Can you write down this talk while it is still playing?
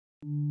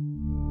I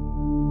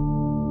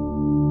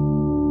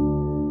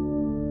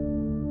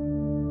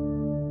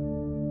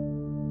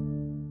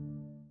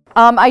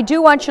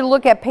do want you to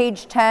look at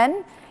page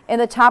 10 in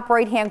the top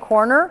right-hand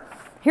corner.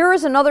 Here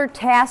is another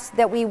task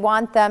that we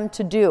want them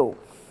to do.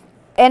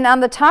 And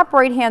on the top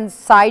right-hand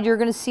side, you're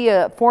going to see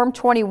a Form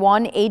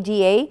 21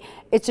 ADA.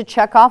 It's a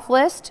checkoff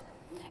list.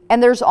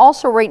 And there's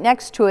also right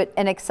next to it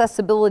an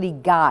accessibility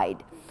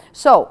guide.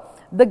 So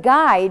the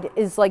guide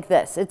is like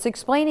this. It's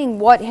explaining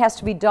what has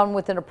to be done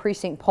within a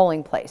precinct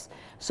polling place.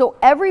 So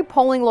every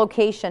polling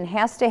location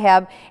has to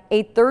have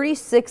a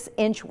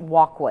 36-inch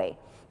walkway.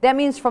 That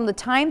means from the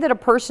time that a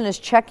person is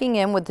checking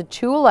in with the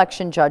 2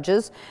 election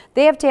judges,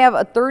 they have to have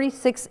a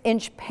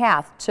 36-inch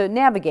path to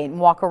navigate and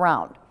walk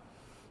around.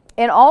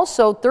 And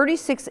also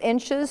 36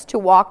 inches to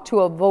walk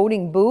to a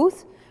voting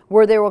booth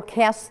where they will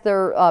cast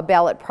their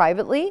ballot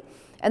privately.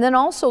 And then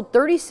also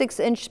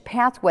 36-inch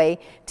pathway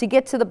to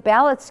get to the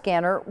ballot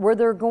scanner where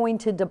they're going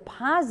to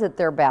deposit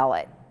their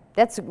ballot.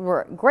 That's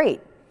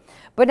great.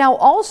 But now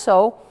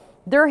also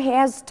there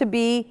has to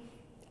be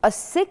a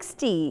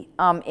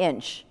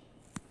 60-inch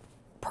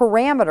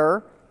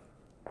parameter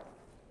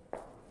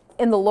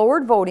in the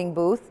lowered voting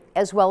booth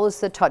as well as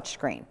the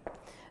touchscreen.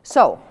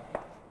 So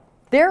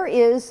there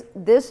is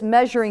this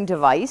measuring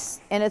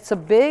device, and it's a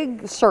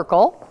big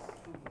circle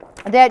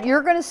that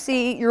you're going to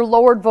see your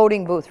lowered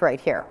voting booth right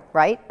here,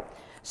 right?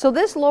 So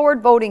this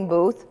lowered voting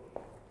booth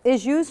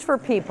is used for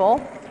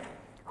people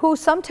who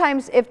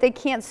sometimes, if they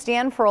can't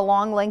stand for a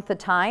long length of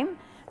time,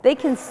 they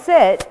can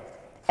sit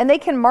and they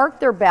can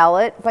mark their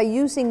ballot by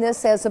using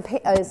this as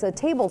a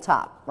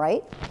tabletop,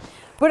 right?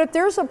 But if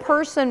there's a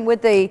person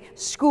with a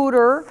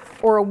scooter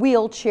or a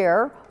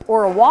wheelchair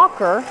or a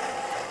walker,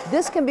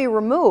 this can be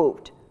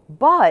removed.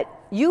 But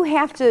you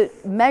have to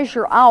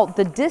measure out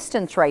the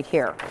distance right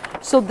here.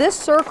 So this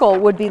circle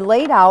would be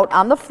laid out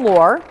on the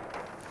floor,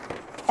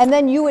 and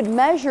then you would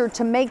measure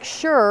to make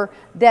sure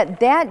that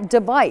that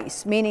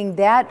device, meaning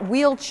that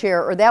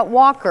wheelchair or that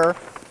walker,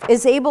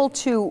 is able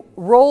to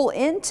roll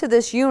into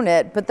this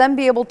unit, but then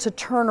be able to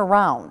turn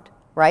around,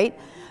 right?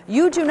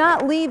 You do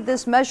not leave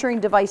this measuring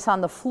device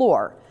on the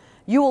floor.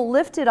 You will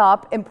lift it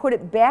up and put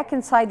it back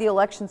inside the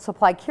election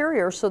supply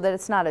carrier so that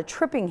it's not a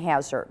tripping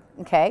hazard,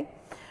 okay?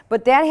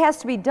 But that has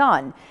to be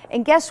done.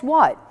 And guess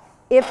what?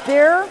 If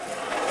there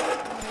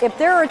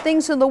are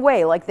things in the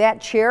way, like that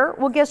chair,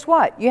 well, guess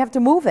what? You have to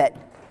move it.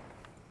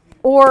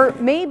 Or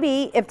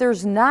maybe if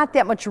there's not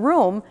that much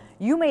room,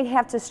 you may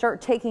have to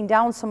start taking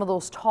down some of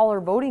those taller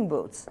voting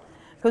booths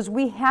because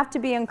we have to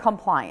be in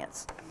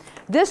compliance.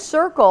 This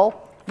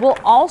circle will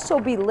also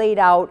be laid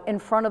out in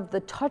front of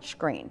the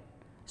touchscreen.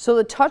 So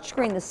the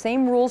touchscreen, the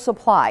same rules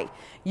apply.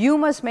 You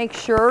must make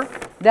sure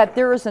that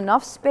there is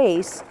enough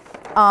space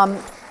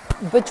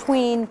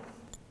between,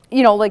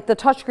 you know, like the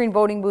touchscreen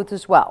voting booth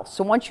as well.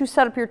 So once you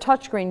set up your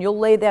touchscreen, you'll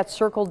lay that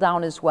circle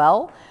down as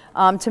well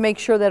to make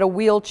sure that a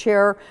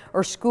wheelchair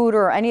or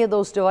scooter or any of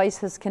those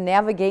devices can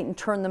navigate and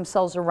turn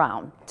themselves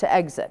around to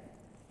exit.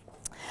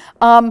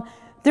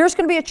 There's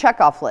going to be a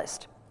checkoff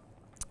list.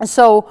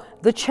 So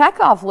the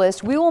checkoff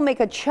list, we will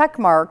make a check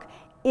mark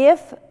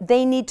if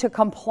they need to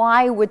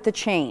comply with the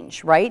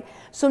change, right?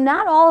 So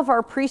not all of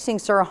our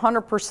precincts are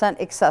 100%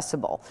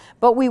 accessible,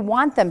 but we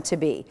want them to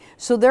be.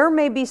 So there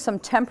may be some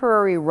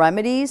temporary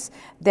remedies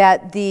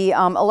that the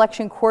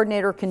election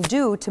coordinator can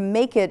do to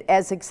make it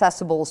as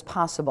accessible as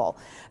possible.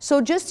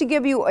 So just to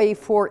give you a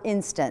for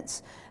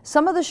instance,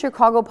 some of the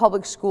Chicago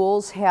public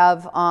schools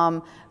have,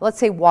 let's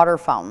say, water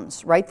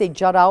fountains, right? They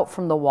jut out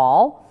from the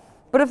wall.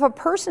 But if a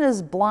person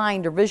is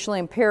blind or visually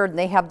impaired and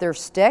they have their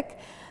stick,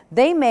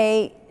 they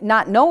may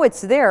not know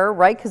it's there,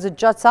 right, because it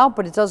juts out,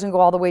 but it doesn't go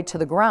all the way to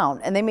the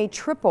ground, and they may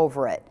trip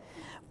over it.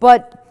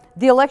 But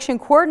the election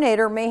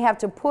coordinator may have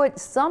to put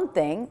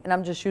something, and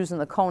I'm just using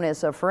the cone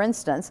as a for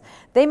instance,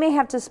 they may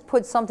have to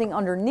put something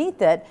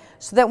underneath it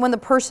so that when the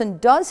person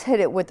does hit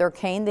it with their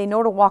cane, they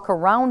know to walk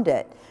around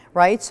it,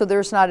 right, so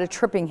there's not a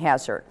tripping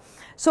hazard.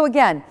 So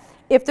again,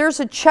 if there's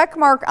a check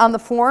mark on the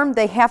form,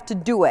 they have to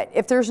do it.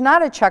 If there's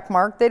not a check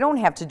mark, they don't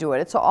have to do it.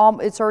 It's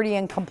already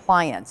in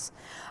compliance.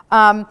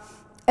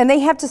 And they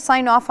have to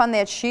sign off on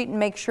that sheet and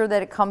make sure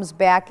that it comes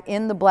back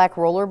in the black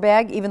roller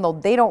bag. Even though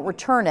they don't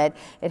return it,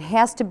 it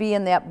has to be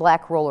in that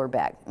black roller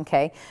bag,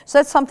 okay? So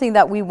that's something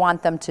that we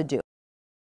want them to do.